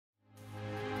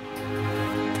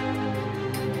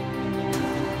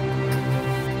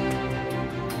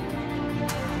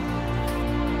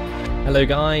Hello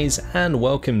guys, and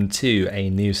welcome to a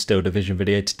new Steel Division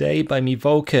video today by me,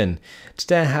 Vulcan.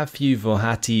 Today I have for you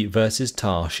Włochaty versus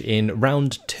Tarsh in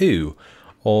round 2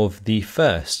 of the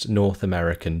first North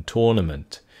American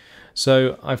tournament.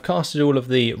 So I've casted all of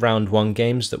the round 1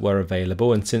 games that were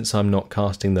available, and since I'm not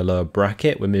casting the lower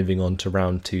bracket, we're moving on to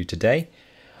round 2 today.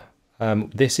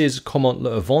 This is Caumont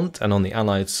le Vent, and on the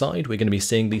Allied side we're going to be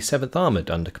seeing the 7th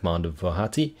Armoured under command of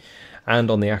Włochaty,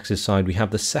 and on the Axis side we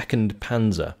have the 2nd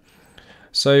Panzer.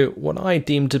 So what I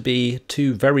deem to be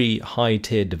two very high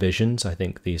tier divisions. I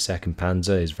think the 2nd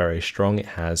Panzer is very strong. It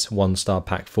has 1-star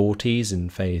Pak 40s in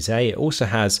Phase A. It also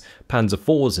has Panzer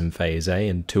IVs in Phase A,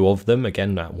 and 2 of them,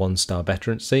 again, at 1-star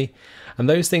veterancy. And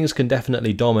those things can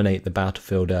definitely dominate the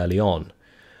battlefield early on.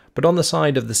 But on the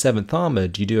side of the 7th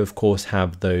Armoured, you do of course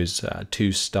have those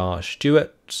 2-star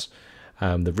Stuarts,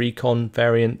 the Recon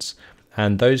variants,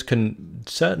 and those can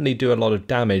certainly do a lot of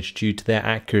damage due to their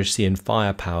accuracy and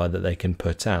firepower that they can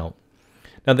put out.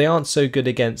 Now they aren't so good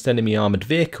against enemy armoured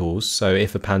vehicles, so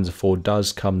if a Panzer IV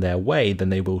does come their way then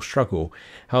they will struggle.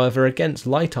 However, against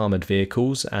light armoured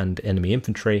vehicles and enemy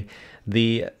infantry,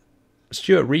 the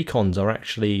Stuart Recons are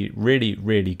actually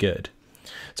really good.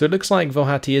 So it looks like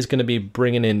Włochaty is going to be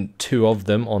bringing in 2 of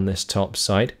them on this top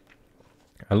side,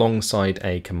 alongside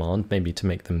a command, maybe to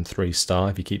make them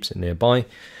 3-star if he keeps it nearby.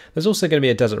 There's also going to be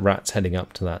a Desert Rats heading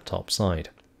up to that top side.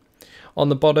 On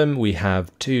the bottom we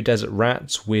have 2 Desert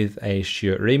Rats with a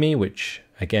Stuart Remy, which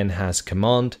again has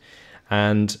command,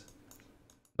 and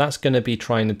that's going to be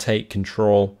trying to take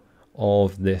control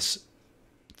of this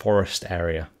forest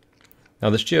area.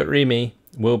 Now the Stuart Remy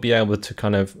will be able to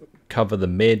kind of cover the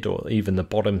mid or even the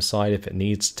bottom side if it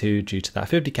needs to, due to that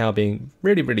 50 cal being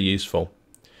really useful.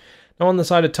 Now on the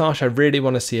side of Tarsh, I really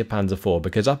want to see a Panzer IV,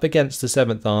 because up against the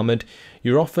 7th Armoured,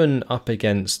 you're often up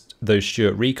against those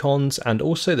Stuart Recons and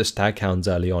also the Staghounds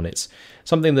early on. It's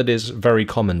something that is very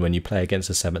common when you play against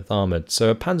the 7th Armoured,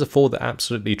 so a Panzer IV that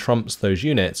absolutely trumps those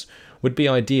units would be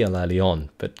ideal early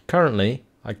on, but currently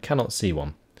I cannot see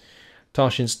one.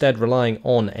 Tarsh instead relying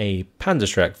on a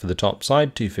Panzerschreck for the top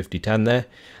side, 250-10 there.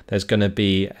 There's going to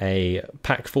be a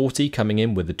Pak 40 coming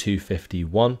in with the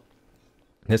 251.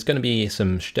 There's going to be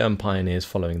some Sturm Pioneers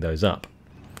following those up.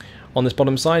 On this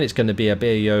bottom side, it's going to be a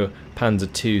BAO Panzer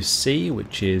IIc,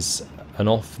 which is an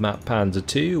off-map Panzer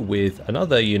II with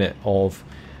another unit of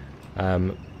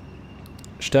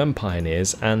Sturm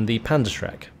Pioneers and the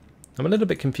Panzerschreck. I'm a little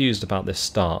bit confused about this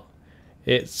start.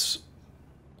 It's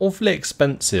awfully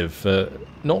expensive for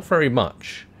not very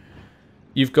much.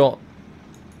 You've got,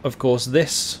 of course,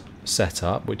 this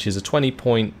setup, which is a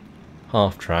 20-point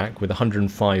half-track with a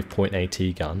 105-point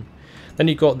AT gun. Then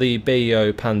you've got the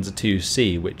BAO Panzer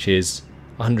IIc, which is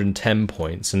 110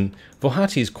 points, and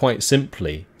Włochaty's quite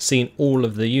simply seen all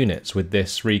of the units with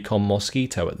this Recon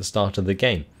Mosquito at the start of the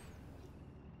game.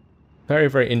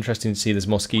 Very interesting to see this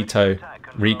Mosquito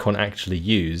Recon actually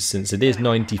used, since it is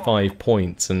 95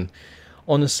 points, and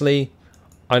honestly,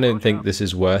 I don't think this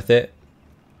is worth it,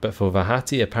 but for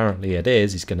Włochaty apparently it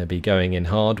is. He's going to be going in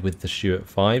hard with the Stuart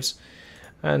 5s,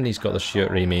 and he's got the Stuart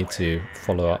Remy to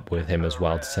follow up with him as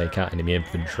well to take out enemy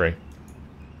infantry.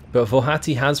 But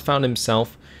Włochaty has found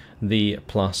himself the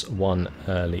 +1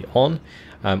 early on.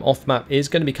 Off-map is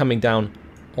going to be coming down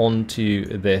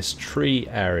onto this tree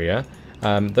area.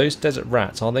 Those Desert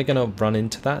Rats, are they going to run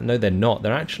into that? No, they're not.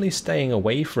 They're actually staying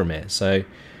away from it. So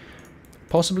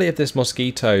possibly if this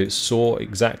Mosquito saw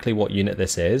exactly what unit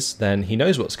this is, then he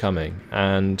knows what's coming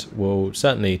and will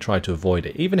certainly try to avoid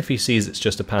it. Even if he sees it's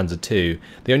just a Panzer II,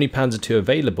 the only Panzer II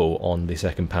available on the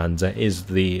 2nd Panzer is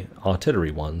the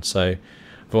artillery one. So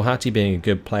Włochaty, being a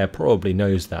good player, probably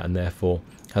knows that and therefore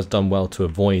has done well to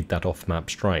avoid that off-map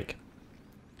strike.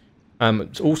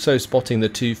 Also spotting the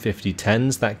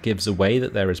 250-10s, that gives away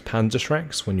that there is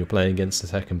Panzerschrecks when you're playing against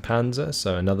the 2nd Panzer,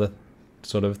 so another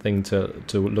sort of thing to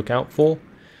look out for.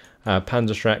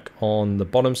 Panzerschreck on the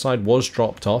bottom side was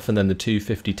dropped off, and then the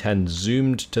 250-10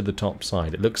 zoomed to the top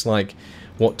side. It looks like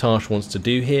what Tarsh wants to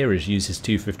do here is use his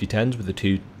 250-10s with the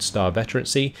 2-star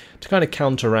veterancy to kind of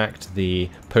counteract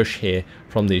the push here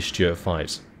from these Stuart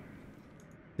 5s.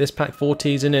 This Pak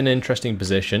 40 is in an interesting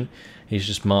position. He's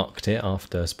just marked it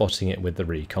after spotting it with the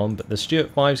Recon, but the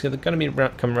Stuart 5s are going to be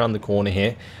coming around the corner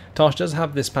here. Tarsh does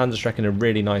have this Panzerschreck in a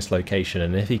really nice location,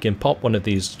 and if he can pop one of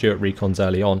these Stuart Recons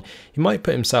early on, he might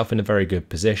put himself in a very good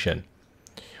position.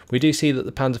 We do see that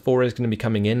the Panzer IV is going to be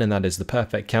coming in, and that is the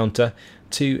perfect counter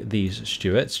to these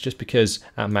Stuarts, just because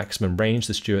at maximum range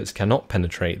the Stuarts cannot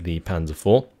penetrate the Panzer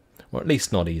IV, or at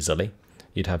least not easily.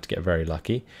 You'd have to get very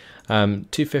lucky.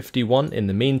 251 in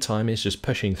the meantime is just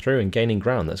pushing through and gaining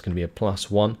ground. That's going to be a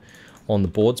 +1 on the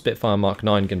board. Spitfire Mark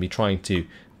 9 going to be trying to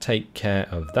take care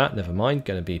of that. Never mind,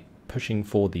 going to be pushing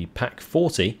for the Pak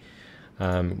 40.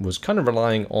 Was kind of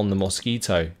relying on the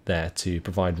Mosquito there to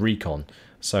provide recon.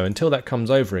 So until that comes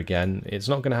over again, it's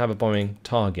not going to have a bombing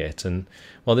target. And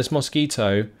well, this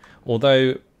Mosquito,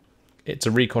 although it's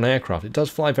a recon aircraft, it does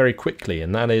fly very quickly,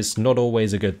 and that is not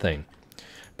always a good thing.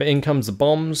 But in comes the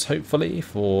bombs, hopefully,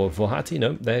 for Włochaty.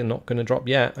 Nope, they're not going to drop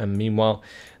yet. And meanwhile,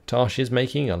 Tarsh is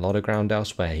making a lot of ground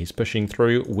elsewhere. He's pushing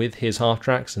through with his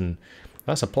half-tracks, and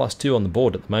that's a +2 on the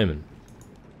board at the moment.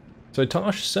 So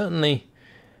Tarsh certainly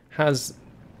has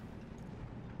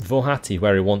Włochaty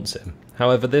where he wants him.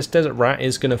 However, this Desert Rat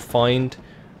is going to find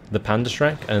the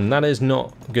Panzer, and that is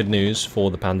not good news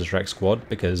for the Panzer squad,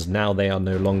 because now they are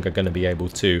no longer going to be able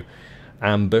to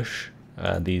ambush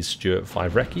these Stuart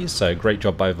 5 recce's. So great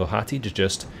job by Włochaty to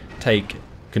just take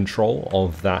control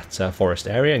of that forest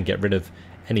area and get rid of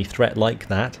any threat like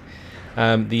that.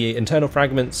 The internal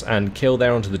fragments and kill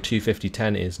there onto the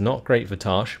 250-10 is not great for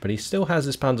Tarsh, but he still has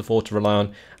this Panzer IV to rely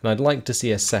on, and I'd like to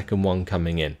see a second one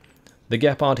coming in. The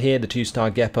Gepard here, the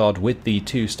 2-star Gepard with the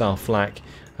 2-star flak,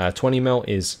 20mm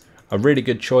is a really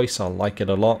good choice. I like it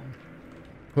a lot.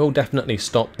 Will definitely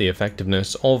stop the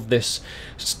effectiveness of this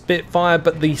Spitfire,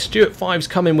 but the Stuart 5s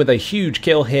come in with a huge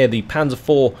kill here. The Panzer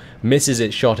IV misses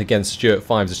its shot against Stuart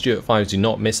 5s. The Stuart 5s do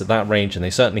not miss at that range, and they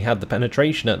certainly had the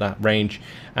penetration at that range,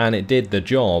 and it did the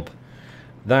job.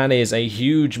 That is a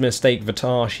huge mistake for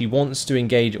Tarsh. He wants to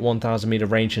engage at 1,000 meter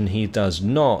range, and he does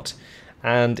not.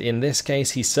 And in this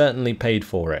case, he certainly paid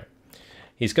for it.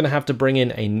 He's going to have to bring in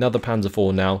another Panzer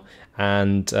IV now,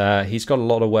 and he's got a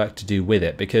lot of work to do with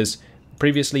it, because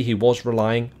previously he was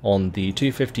relying on the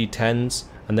 250-10s,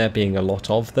 and there being a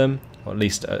lot of them, or at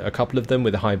least a couple of them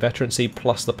with a high veterancy,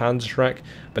 plus the Panzer.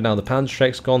 But now the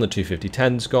Panzer's gone, the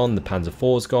 250-10's gone, the Panzer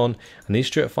IV's gone, and these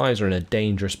Stuart 5s are in a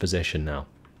dangerous position now.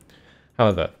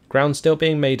 However, ground still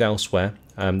being made elsewhere.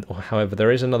 However,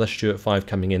 there is another Stuart 5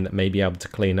 coming in that may be able to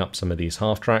clean up some of these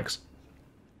half-tracks.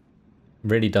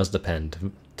 Really does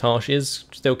depend. Tarsh is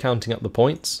still counting up the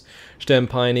points. Sturm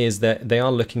Pioneers, they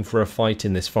are looking for a fight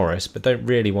in this forest, but don't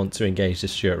really want to engage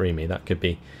this Stuart Remy. That could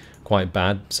be quite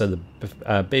bad. So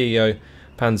the BEO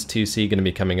Panzer 2C going to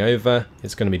be coming over.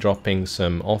 It's going to be dropping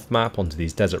some off-map onto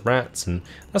these Desert Rats, and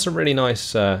that's a really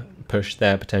nice push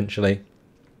there potentially.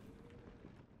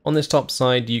 On this top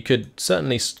side, you could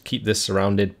certainly keep this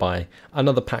surrounded by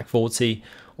another Pak 40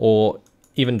 or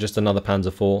even just another Panzer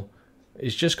IV.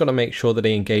 It's just got to make sure that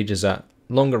he engages at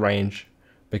longer range,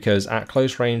 because at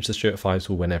close range the Stuart 5s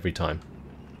will win every time.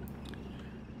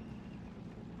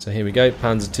 So here we go,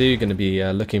 Panzer II going to be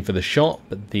looking for the shot,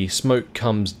 but the smoke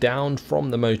comes down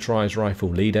from the motorized rifle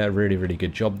leader. Really, really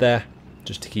good job there,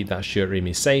 just to keep that Stuart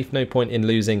Remy safe. No point in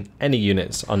losing any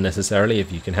units unnecessarily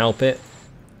if you can help it.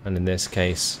 And in this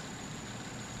case,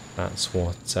 that's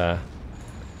what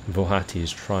Włochaty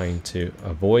is trying to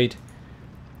avoid.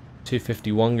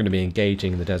 251 going to be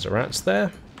engaging the Desert Rats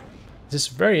there. This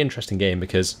is a very interesting game,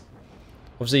 because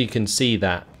obviously you can see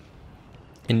that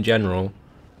in general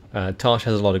Tarsh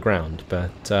has a lot of ground,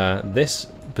 but this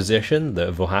position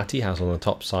that Włochaty has on the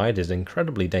top side is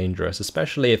incredibly dangerous,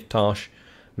 especially if Tarsh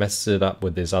messes it up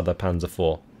with his other Panzer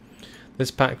IV. This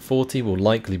Pak 40 will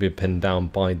likely be pinned down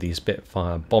by the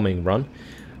Spitfire bombing run,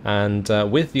 and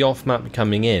with the off-map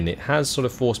coming in, it has sort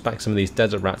of forced back some of these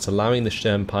Desert Rats, allowing the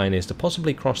Sturm Pioneers to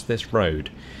possibly cross this road.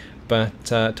 But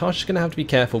Tarsh is going to have to be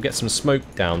careful, get some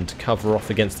smoke down to cover off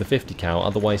against the 50 cal,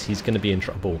 otherwise he's going to be in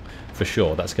trouble for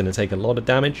sure. That's going to take a lot of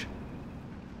damage.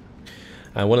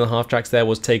 One of the half-tracks there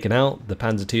was taken out. The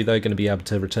Panzer II, though, going to be able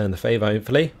to return the favour,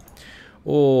 hopefully.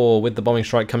 Or with the bombing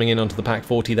strike coming in onto the Pak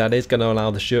 40, that is going to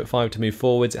allow the Stuart 5 to move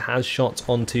forwards. It has shots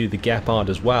onto the Gepard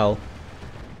as well.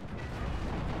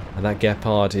 And that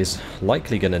Gepard is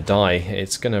likely going to die.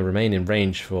 It's going to remain in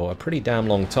range for a pretty damn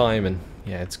long time, and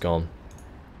yeah, it's gone.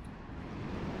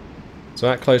 So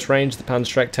at close range, the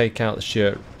Panzer take out the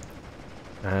Stuart,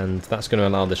 and that's going to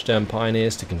allow the Sturm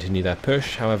Pioneers to continue their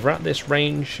push. However, at this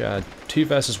range, 2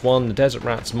 versus 1, the Desert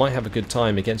Rats might have a good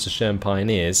time against the Sturm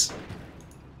Pioneers.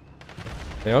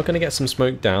 They are going to get some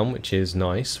smoke down, which is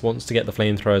nice. Wants to get the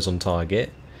flamethrowers on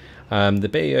target. The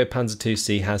BEO Panzer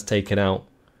 2C has taken out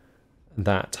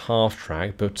that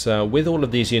half-track, but with all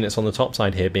of these units on the top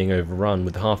side here being overrun,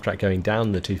 with the half-track going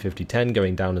down, the 250-10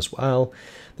 going down as well,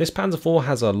 this Panzer IV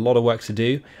has a lot of work to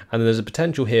do, and there's a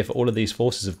potential here for all of these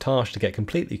forces of Tarsh to get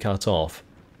completely cut off.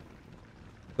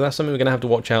 So that's something we're going to have to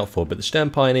watch out for. But the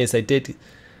Sturm Pioneers, they did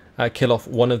kill off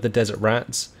one of the Desert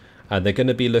Rats. They're going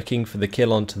to be looking for the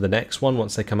kill onto the next one.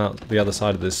 Once they come out the other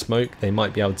side of the smoke, they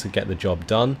might be able to get the job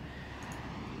done.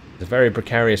 It's a very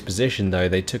precarious position though.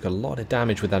 They took a lot of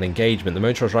damage with that engagement. The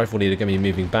motorized rifle leader are going to be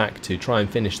moving back to try and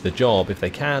finish the job. If they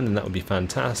can, then that would be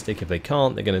fantastic. If they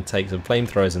can't, they're going to take some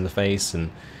flamethrowers in the face. And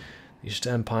the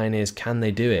Sturm Pioneers, can they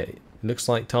do it? It looks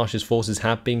like Tarsh's forces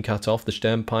have been cut off. The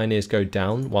Sturm Pioneers go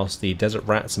down whilst the Desert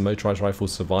Rats and motorized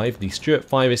rifles survive. The Stuart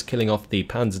V is killing off the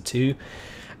Panzer II.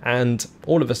 And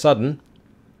all of a sudden,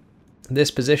 this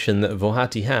position that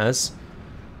Włochaty has,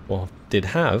 or did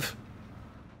have,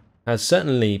 has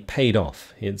certainly paid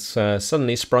off. It's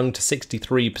suddenly sprung to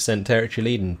 63% territory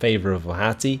lead in favour of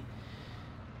Włochaty.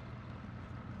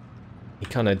 He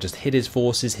kind of just hid his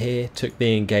forces here, took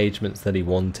the engagements that he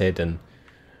wanted, and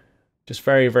just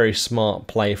very, very smart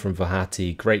play from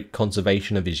Włochaty. Great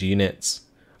conservation of his units.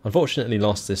 Unfortunately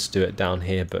lost this Stuart down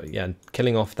here, but yeah,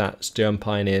 killing off that Sturm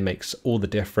Pioneer makes all the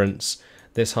difference.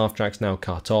 This half track's now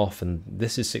cut off, and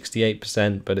this is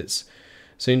 68%, but it's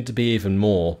soon to be even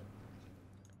more.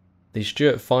 These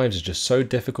Stuart 5s are just so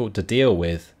difficult to deal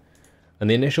with, and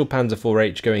the initial Panzer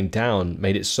IV-H going down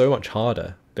made it so much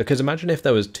harder, because imagine if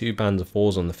there was 2 Panzer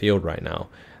IVs on the field right now.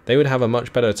 They would have a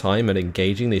much better time at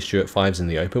engaging these Stuart 5s in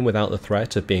the open without the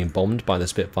threat of being bombed by the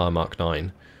Spitfire Mark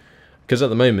 9. Because at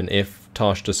the moment, if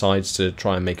Tarsh decides to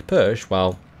try and make a push,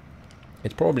 well,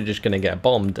 it's probably just going to get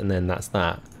bombed, and then that's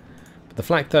that. But the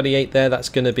Flak 38 there, that's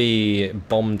going to be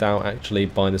bombed out actually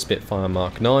by the Spitfire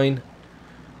Mark 9.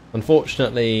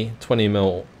 Unfortunately,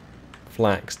 20mm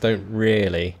flaks don't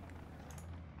really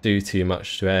do too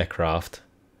much to aircraft.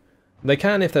 They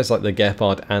can if there's like the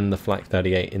Gepard and the Flak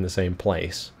 38 in the same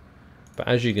place. But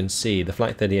as you can see, the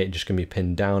Flak 38 just going to be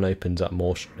pinned down, opens up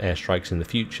more airstrikes in the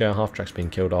future. Half-track's being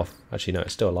killed off. Actually, no,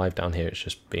 it's still alive down here. It's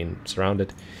just been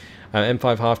surrounded.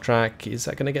 M5 half-track, is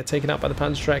that going to get taken out by the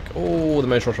Panzerschreck? Oh, the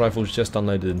motorized rifle's just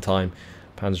unloaded in time.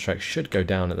 Panzerschreck should go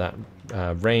down at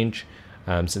that range.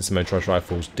 Since the motorized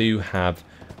rifles do have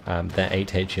their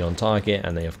 8HE on target,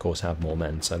 and they of course have more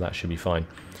men, so that should be fine.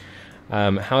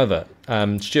 However,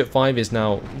 Stuart 5 is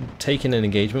now taking an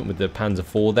engagement with the Panzer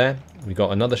IV there. We've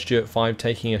got another Stuart 5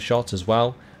 taking a shot as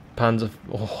well.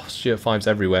 Stuart 5's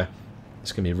everywhere.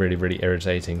 It's going to be really, really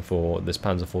irritating for this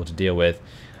Panzer IV to deal with.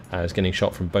 It's getting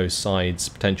shot from both sides.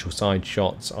 Potential side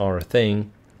shots are a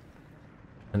thing.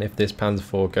 And if this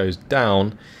Panzer IV goes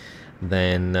down,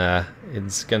 then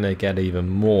it's going to get even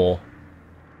more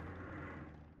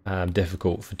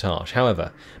difficult for Tarsh.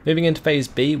 However, moving into Phase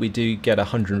B, we do get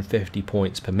 150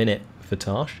 points per minute for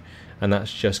Tarsh, and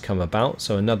that's just come about.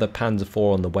 So another Panzer IV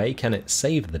on the way. Can it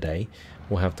save the day?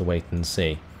 We'll have to wait and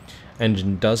see.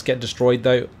 Engine does get destroyed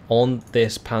though on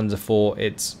this Panzer IV.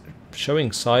 It's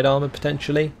showing side armor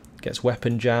potentially. Gets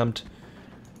weapon jammed.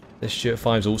 This Stuart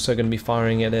 5 is also going to be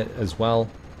firing at it as well.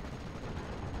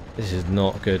 This is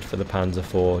not good for the Panzer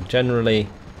IV. Generally,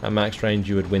 at max range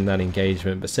you would win that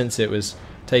engagement, but since it was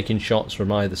taking shots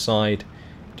from either side,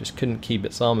 it just couldn't keep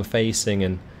its armor facing,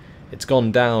 and it's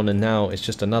gone down, and now it's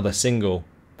just another single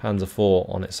Panzer IV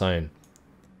on its own.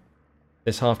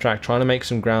 This half-track trying to make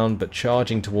some ground, but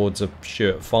charging towards a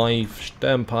Stuart 5,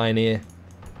 Sturm Pioneer,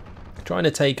 trying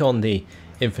to take on the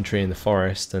infantry in the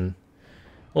forest, and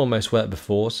almost worked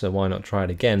before, so why not try it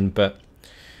again, but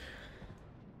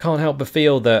can't help but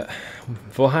feel that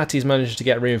Włochaty's managed to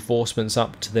get reinforcements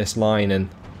up to this line, and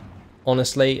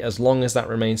honestly, as long as that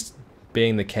remains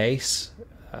being the case,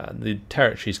 the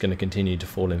territory is going to continue to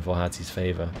fall in Włochaty's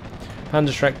favour.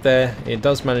 Panzerschreck there, it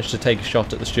does manage to take a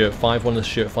shot at the Stuart 5. One of the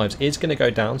Stuart 5s is going to go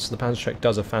down, so the Panzerschreck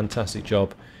does a fantastic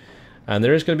job. And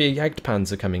there is going to be a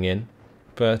Jagdpanzer coming in,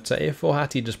 but if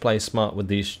Włochaty just plays smart with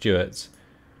these Stuarts,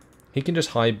 he can just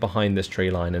hide behind this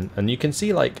tree line, and you can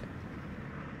see like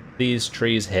these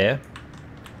trees here,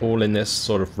 all in this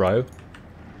sort of row.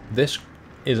 This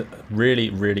is really,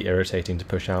 really irritating to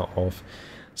push out of.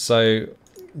 So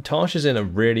Tarsh is in a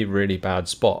really, really bad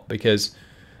spot, because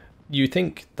you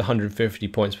think the 150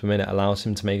 points per minute allows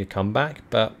him to make a comeback,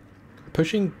 but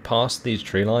pushing past these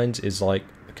tree lines is like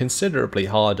considerably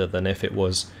harder than if it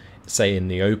was, say, in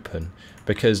the open,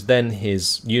 because then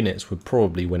his units would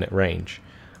probably win at range.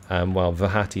 While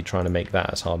Włochaty trying to make that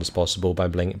as hard as possible by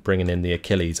bringing in the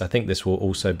Achilles. I think this will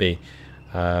also be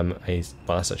well,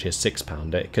 that's actually a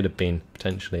 6-pounder. It could have been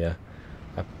potentially a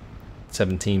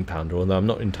 17-pounder, although I'm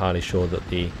not entirely sure that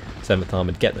the 7th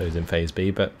Armoured get those in Phase B.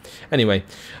 But anyway,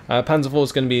 Panzer IV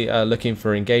is going to be looking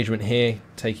for engagement here,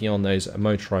 taking on those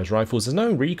motorised rifles. There's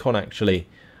no recon actually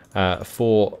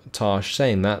for Tarsh,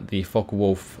 saying that the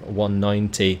Focke-Wulf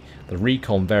 190, the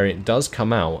recon variant, does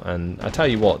come out, and I tell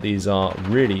you what, these are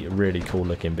really, really cool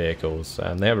looking vehicles.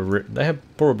 They have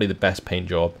probably the best paint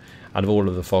job out of all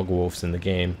of the Focke-Wulfs in the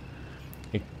game.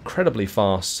 Incredibly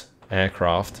fast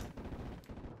aircraft,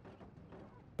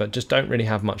 but just don't really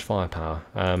have much firepower.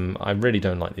 I really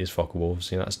don't like these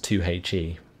Focke-Wulfs, you know, that's 2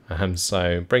 HE.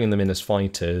 So bringing them in as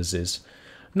fighters is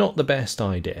not the best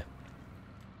idea.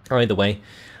 Either way,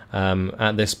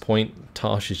 at this point,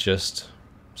 Tarsh is just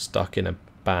stuck in a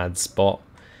bad spot,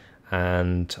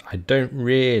 and I don't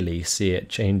really see it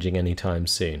changing anytime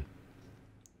soon.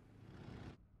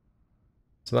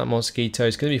 So that Mosquito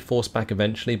is going to be forced back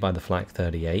eventually by the Flak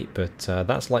 38, but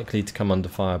that's likely to come under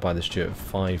fire by the Stuart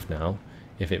 5 now,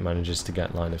 if it manages to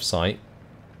get line of sight.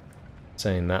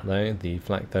 Saying that though, the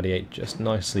Flak 38 just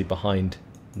nicely behind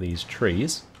these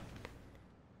trees.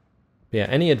 But yeah,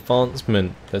 any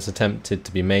advancement that's attempted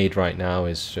to be made right now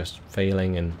is just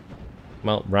failing, and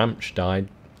well, Ramsch died.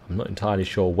 I'm not entirely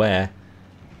sure where.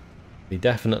 He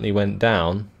definitely went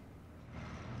down.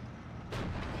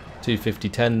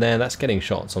 250-10 there, that's getting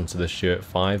shots onto the Stuart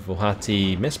 5.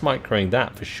 Włochaty mismicroing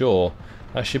that for sure.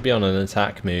 That should be on an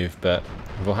attack move, but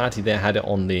Włochaty there had it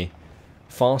on the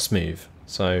fast move.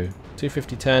 So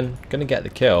 250-10, going to get the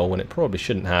kill when it probably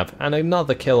shouldn't have. And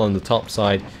another kill on the top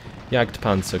side.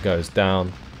 Jagdpanzer goes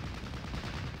down.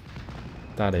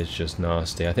 That is just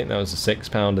nasty. I think that was a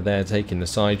 6-pounder there taking the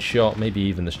side shot, maybe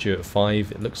even the Stuart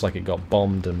 5. It looks like it got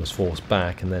bombed and was forced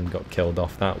back and then got killed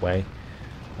off that way.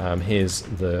 Here's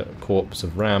the corpse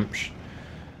of Ramsch.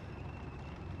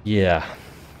 Yeah,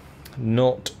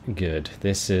 not good.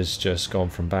 This has just gone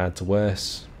from bad to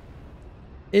worse.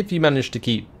 If you manage to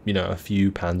keep, you know, a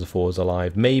few Panzer IVs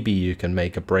alive, maybe you can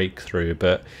make a breakthrough,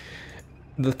 but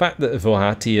the fact that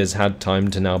Włochaty has had time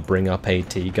to now bring up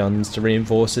AT guns to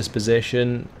reinforce this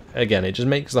position, again, it just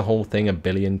makes the whole thing a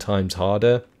billion times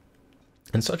harder.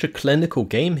 And such a clinical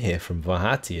game here from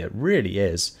Włochaty, it really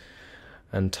is.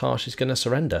 And Tarsh is going to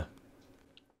surrender.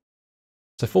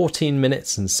 So 14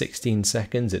 minutes and 16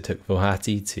 seconds it took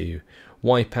Włochaty to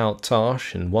wipe out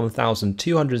Tarsh, and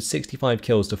 1,265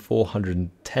 kills to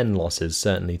 410 losses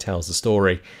certainly tells the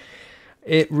story.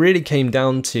 It really came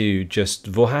down to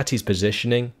just Włochaty's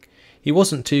positioning. He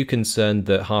wasn't too concerned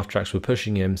that half-tracks were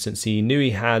pushing him, since he knew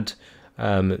he had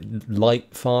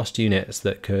light, fast units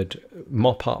that could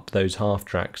mop up those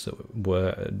half-tracks that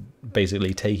were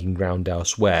basically taking ground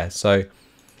elsewhere. So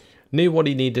knew what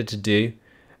he needed to do,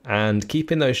 and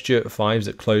keeping those Stuart 5s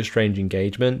at close range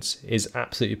engagements is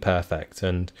absolutely perfect.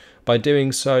 And by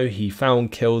doing so, he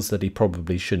found kills that he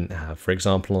probably shouldn't have. For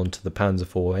example, onto the Panzer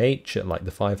IV at like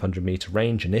the 500 meter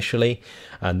range initially,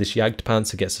 and this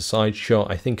Jagdpanzer gets a side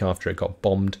shot, I think after it got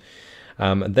bombed.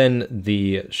 Then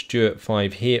the Stuart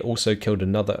 5 here also killed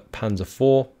another Panzer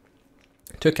IV,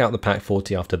 took out the Pak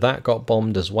 40 after that got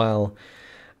bombed as well,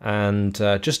 and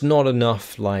just not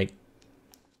enough like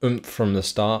oomph from the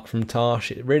start from Tarsh.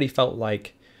 It really felt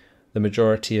like the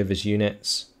majority of his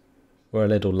units were a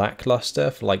little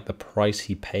lackluster for like the price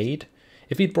he paid.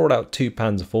 If he'd brought out 2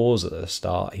 Panzer IVs at the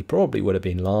start, he probably would have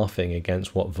been laughing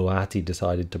against what Włochaty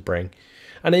decided to bring.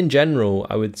 And in general,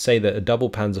 I would say that a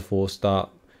double Panzer IV start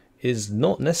is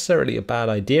not necessarily a bad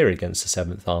idea against the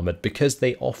 7th Armoured, because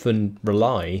they often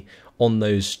rely on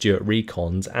those Stuart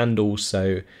recons and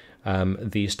also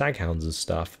the Staghounds and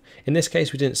stuff. In this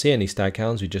case, we didn't see any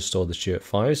Staghounds, we just saw the Stuart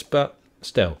 5s, but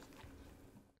still,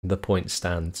 the point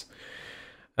stands.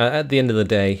 At the end of the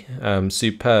day,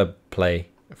 superb play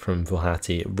from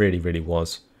Włochaty, it really, really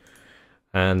was.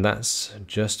 And that's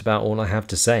just about all I have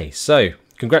to say. So,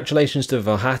 congratulations to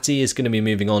Włochaty. Is going to be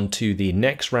moving on to the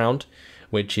next round,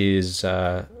 which is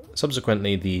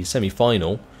subsequently the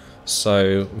semi-final.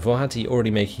 So Włochaty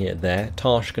already making it there.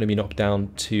 Tarsh going to be knocked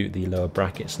down to the lower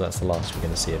bracket, so that's the last we're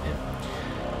going to see of him.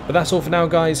 But that's all for now,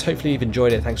 guys. Hopefully you've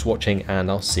enjoyed it. Thanks for watching, and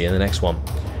I'll see you in the next one.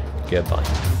 Goodbye.